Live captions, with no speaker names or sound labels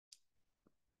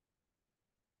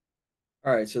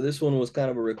All right, so this one was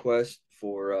kind of a request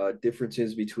for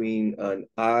differences between an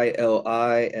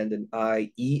ILI and an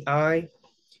IEI.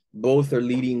 Both are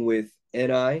leading with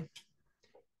NI,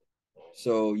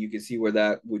 so you can see where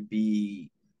that would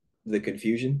be the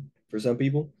confusion for some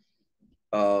people.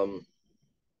 Um,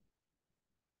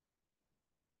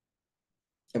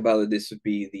 about this would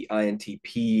be the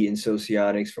INTp in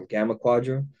Socionics from Gamma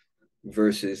Quadra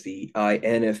versus the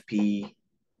INFp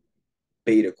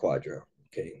Beta Quadra.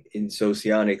 Okay, in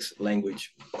Socionics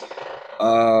language.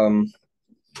 Um,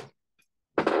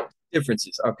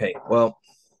 Differences. Okay, well,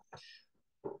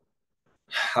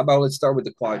 how about let's start with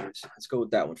the quadrants? Let's go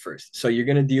with that one first. So you're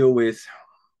gonna deal with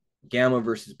gamma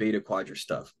versus beta quadrant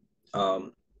stuff.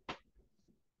 Um,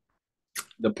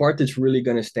 the part that's really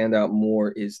gonna stand out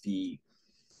more is the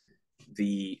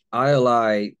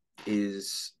ILI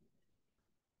is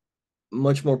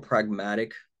much more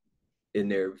pragmatic in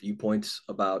their viewpoints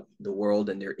about the world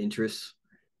and their interests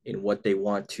in what they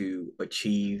want to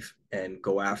achieve and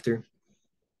go after.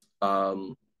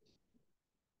 Um,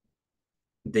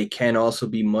 they can also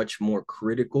be much more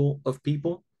critical of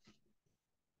people,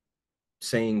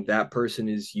 saying that person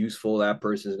is useful, that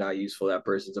person is not useful, that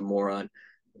person's a moron,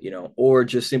 or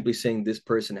just simply saying this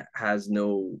person has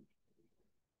no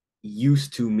use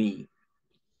to me.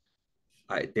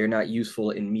 They're not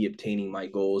useful in me obtaining my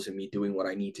goals and me doing what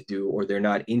I need to do, or they're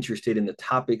not interested in the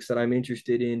topics that I'm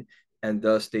interested in, and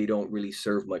thus they don't really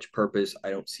serve much purpose. I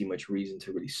don't see much reason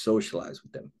to really socialize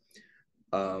with them.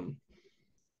 Um,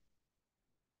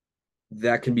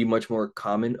 that can be much more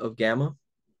common of gamma,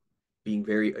 being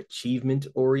very achievement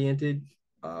oriented,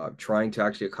 trying to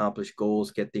actually accomplish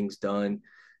goals, get things done,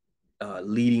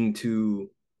 leading to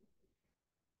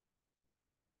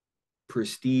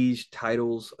prestige,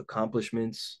 titles,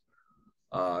 accomplishments,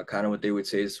 kind of what they would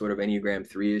say is sort of Enneagram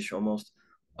 3-ish almost.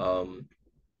 Um,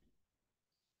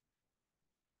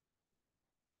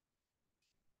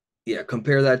 yeah,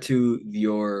 compare that to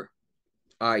your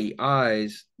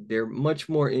IEIs. They're much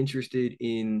more interested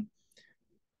in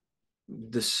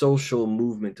the social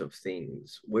movement of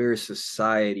things. Where is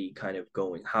society kind of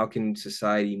going? How can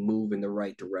society move in the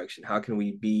right direction? How can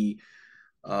we be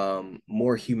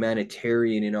more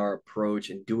humanitarian in our approach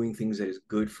and doing things that is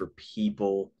good for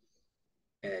people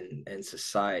and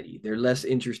society? They're less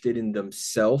interested in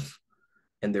themselves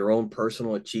and their own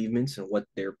personal achievements and what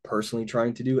they're personally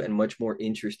trying to do, and much more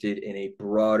interested in a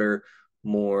broader,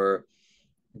 more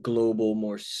global,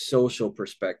 more social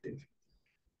perspective.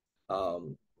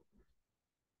 Um,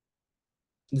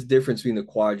 the difference between the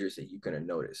quadrants that you can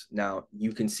notice. Now,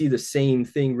 you can see the same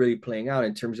thing really playing out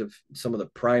in terms of some of the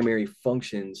primary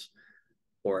functions,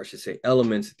 or I should say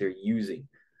elements that they're using.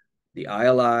 The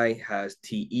ILI has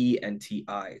TE and TI.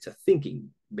 It's a thinking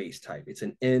based type. It's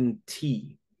an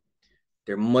NT.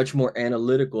 They're much more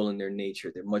analytical in their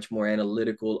nature. They're much more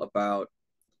analytical about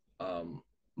um,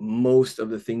 most of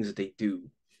the things that they do,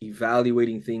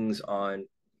 evaluating things on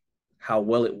how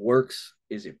well it works.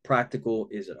 Is it practical?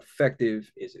 Is it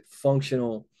effective? Is it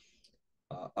functional?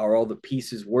 Are all the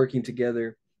pieces working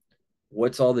together?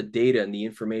 What's all the data and the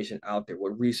information out there?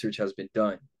 What research has been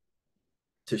done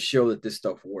to show that this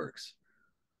stuff works?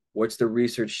 What's the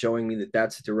research showing me that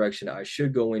that's the direction I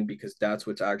should go in because that's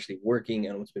what's actually working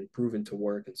and what's been proven to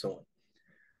work and so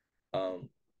on.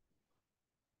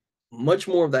 Much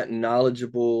more of that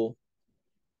knowledgeable,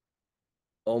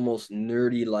 almost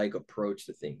nerdy like approach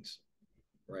to things,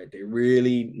 right? They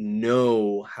really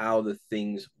know how the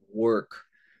things work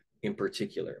in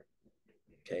particular.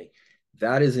 Okay.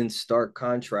 That is in stark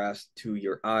contrast to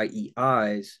your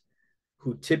IEIs,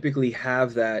 who typically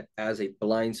have that as a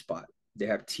blind spot. They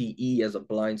have TE as a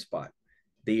blind spot.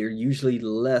 They are usually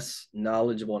less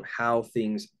knowledgeable on how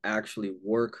things actually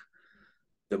work,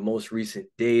 the most recent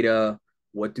data,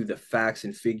 what do the facts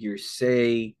and figures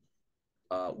say,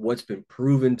 what's been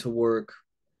proven to work,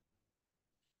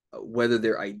 whether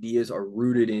their ideas are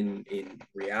rooted in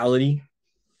reality.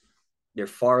 They're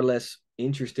far less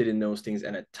interested in those things,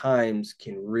 and at times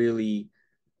can really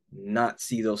not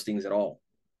see those things at all.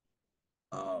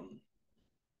 Um,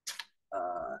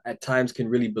 at times can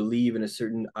really believe in a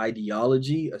certain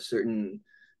ideology, a certain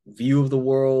view of the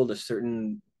world, a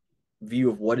certain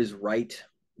view of what is right,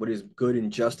 what is good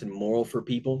and just and moral for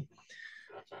people,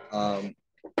 um,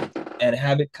 and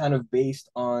have it kind of based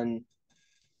on,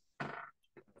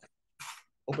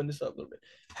 open this up a little bit,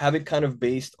 have it kind of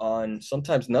based on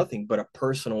sometimes nothing but a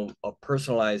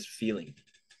personalized feeling.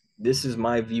 This is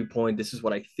my viewpoint. This is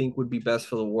what I think would be best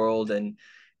for the world. And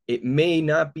it may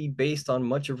not be based on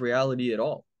much of reality at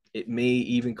all. It may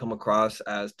even come across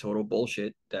as total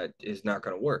bullshit that is not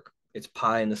going to work. It's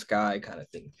pie in the sky kind of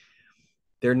thing.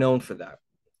 They're known for that.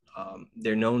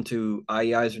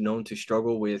 IEIs are known to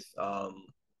struggle with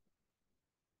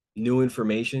new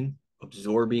information,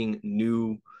 absorbing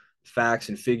new facts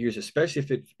and figures,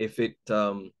 especially if it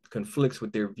conflicts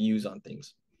with their views on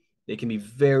things. They can be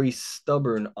very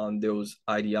stubborn on those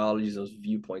ideologies, those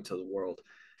viewpoints of the world,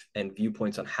 and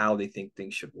viewpoints on how they think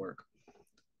things should work.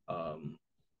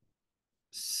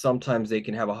 Sometimes they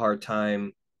can have a hard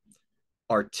time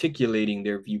articulating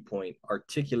their viewpoint,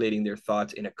 articulating their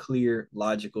thoughts in a clear,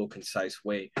 logical, concise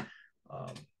way,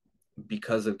 um,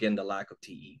 because of, again, the lack of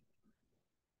TE.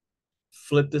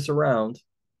 Flip this around,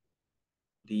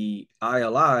 the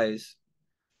ILIs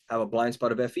have a blind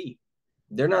spot of FE.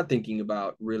 They're not thinking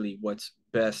about really what's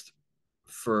best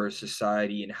for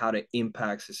society and how to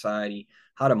impact society,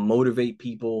 how to motivate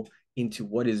people into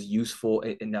what is useful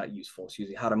and not useful, excuse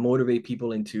me, how to motivate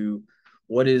people into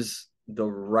what is the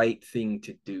right thing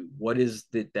to do, what is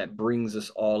that brings us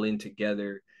all in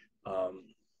together, um,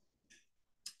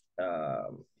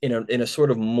 in a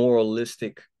sort of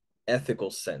moralistic, ethical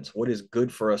sense. What is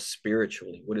good for us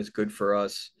spiritually? What is good for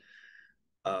us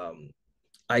um,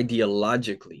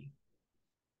 ideologically?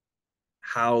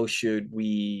 How should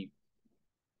we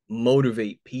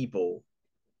motivate people,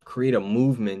 create a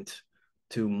movement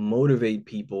to motivate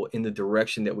people in the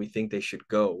direction that we think they should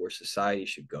go, where society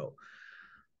should go?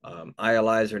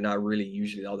 ILIs are not really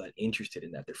usually all that interested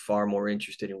in that. They're far more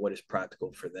interested in what is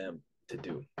practical for them to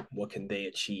do. What can they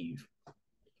achieve?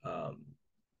 Um,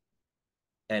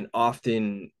 and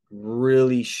often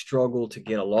really struggle to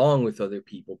get along with other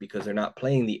people because they're not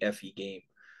playing the FE game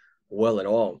well at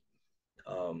all.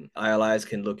 ILIs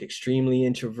can look extremely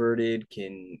introverted,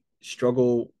 can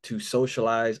struggle to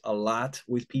socialize a lot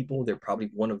with people. They're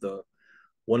probably one of the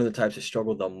types that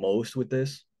struggle the most with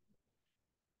this,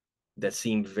 that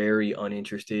seem very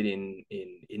uninterested in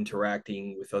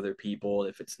interacting with other people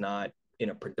if it's not in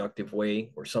a productive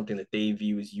way or something that they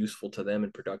view as useful to them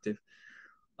and productive.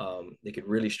 They could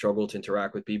really struggle to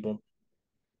interact with people,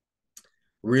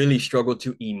 really struggle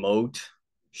to emote,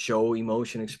 show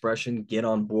emotion expression, get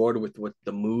on board with what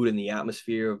the mood and the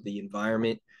atmosphere of the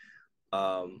environment.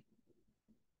 Um,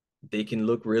 they can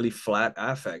look really flat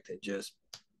affect and just,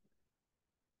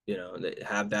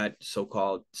 have that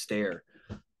so-called stare.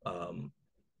 Um,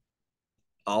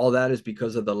 all that is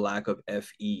because of the lack of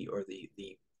FE, or the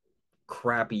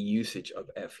crappy usage of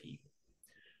FE.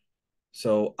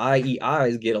 So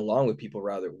IEIs get along with people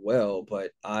rather well,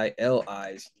 but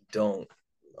ILIs don't.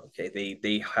 Okay,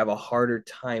 they have a harder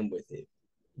time with it.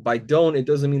 By don't, it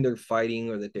doesn't mean they're fighting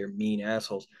or that they're mean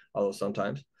assholes, although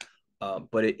sometimes.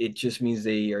 But it just means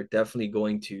they are definitely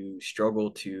going to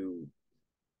struggle to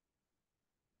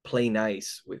play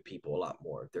nice with people a lot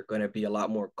more. They're going to be a lot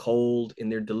more cold in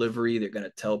their delivery. They're going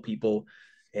to tell people,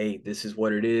 hey, this is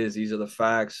what it is. These are the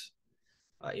facts.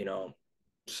 You know,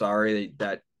 sorry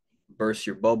that burst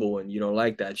your bubble and you don't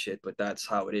like that shit, but that's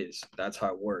how it is. That's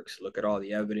how it works. Look at all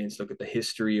the evidence, look at the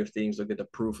history of things, look at the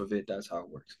proof of it. That's how it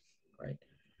works, right?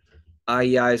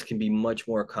 IEIs can be much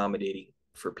more accommodating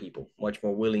for people, much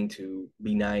more willing to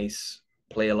be nice,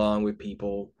 play along with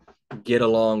people, get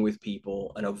along with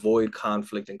people, and avoid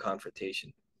conflict and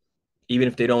confrontation. Even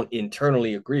if they don't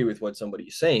internally agree with what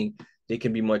somebody's saying, they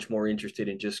can be much more interested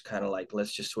in just kind of like,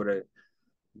 let's just sort of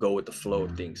go with the flow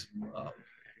of things. Uh,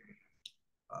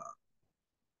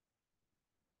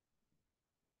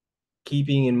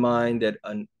 Keeping in mind that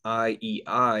an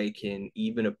IEI can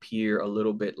even appear a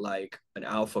little bit like an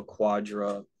alpha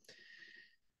quadra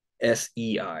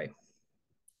SEI.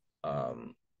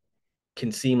 Um,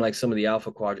 can seem like some of the alpha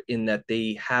quadra in that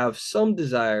they have some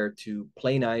desire to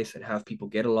play nice and have people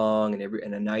get along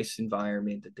and a nice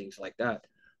environment and things like that.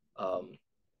 Um,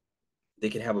 they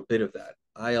can have a bit of that.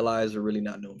 ILIs are really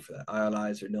not known for that.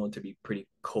 ILIs are known to be pretty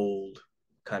cold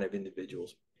kind of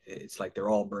individuals. It's like they're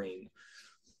all brain.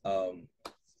 Um,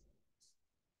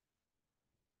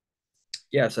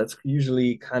 yeah, so that's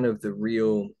usually kind of the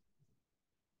real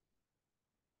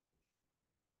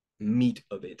meat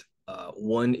of it.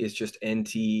 One is just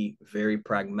NT, very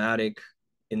pragmatic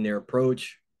in their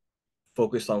approach,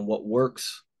 focused on what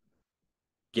works,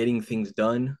 getting things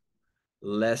done,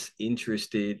 less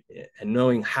interested in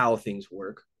knowing how things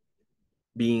work,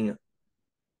 being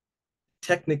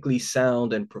technically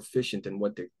sound and proficient in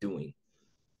what they're doing.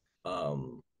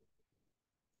 Um,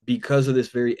 because of this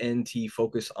very NT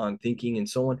focus on thinking and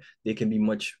so on, they can be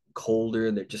much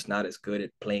colder. They're just not as good at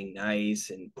playing nice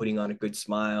and putting on a good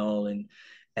smile and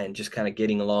just kind of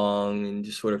getting along and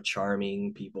just sort of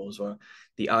charming people. So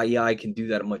the IEI can do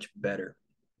that much better.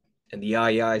 And the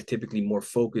IEI is typically more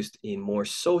focused in more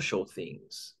social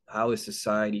things. How is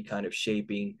society kind of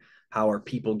shaping? How are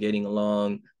people getting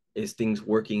along? is things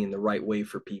working in the right way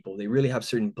for people. They really have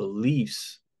certain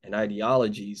beliefs and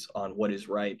ideologies on what is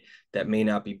right that may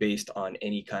not be based on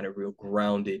any kind of real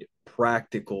grounded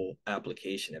practical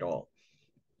application at all.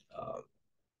 Uh,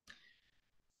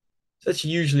 so that's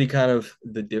usually kind of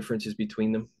the differences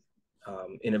between them.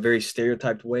 In a very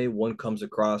stereotyped way, one comes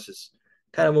across as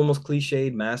kind of almost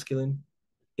cliched masculine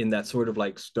in that sort of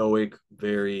like stoic,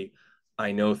 very,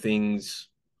 I know things,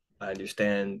 I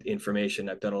understand information,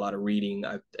 I've done a lot of reading,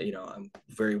 I'm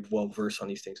very well versed on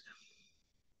these things.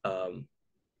 Um,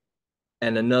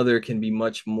 and another can be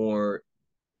much more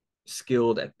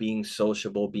skilled at being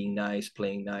sociable, being nice,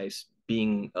 playing nice,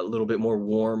 being a little bit more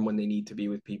warm when they need to be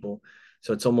with people.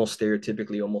 So it's almost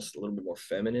stereotypically almost a little bit more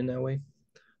feminine that way.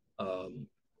 Um,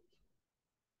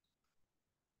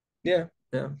 yeah,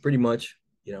 yeah, pretty much.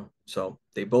 So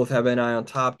they both have NI on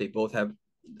top. They both have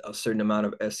a certain amount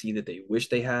of SE that they wish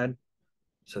they had.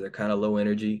 So they're kind of low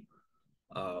energy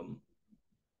um,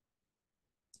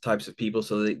 types of people.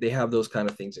 So they have those kind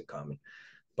of things in common.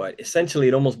 But essentially,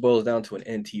 it almost boils down to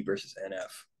an NT versus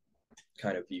NF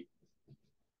kind of view,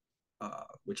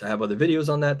 which I have other videos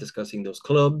on that discussing those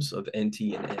clubs of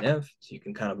NT and NF. So you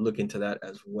can kind of look into that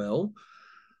as well.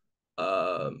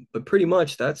 But pretty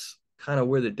much that's kind of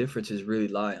where the differences really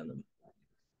lie on them.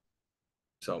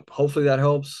 So hopefully that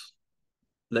helps.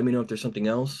 Let me know if there's something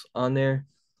else on there.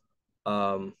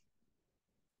 Um,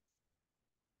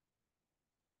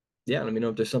 yeah, let me know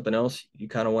if there's something else you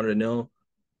kind of wanted to know.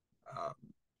 Uh,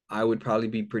 I would probably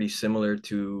be pretty similar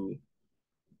to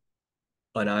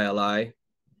an ILI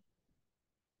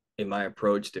in my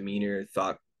approach, demeanor,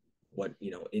 thought,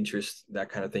 interest, that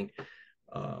kind of thing.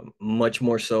 Much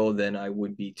more so than I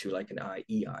would be to like an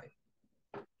IEI,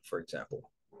 for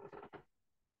example.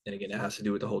 And again, it has to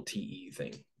do with the whole TE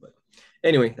thing. But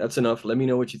anyway, that's enough. Let me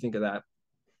know what you think of that.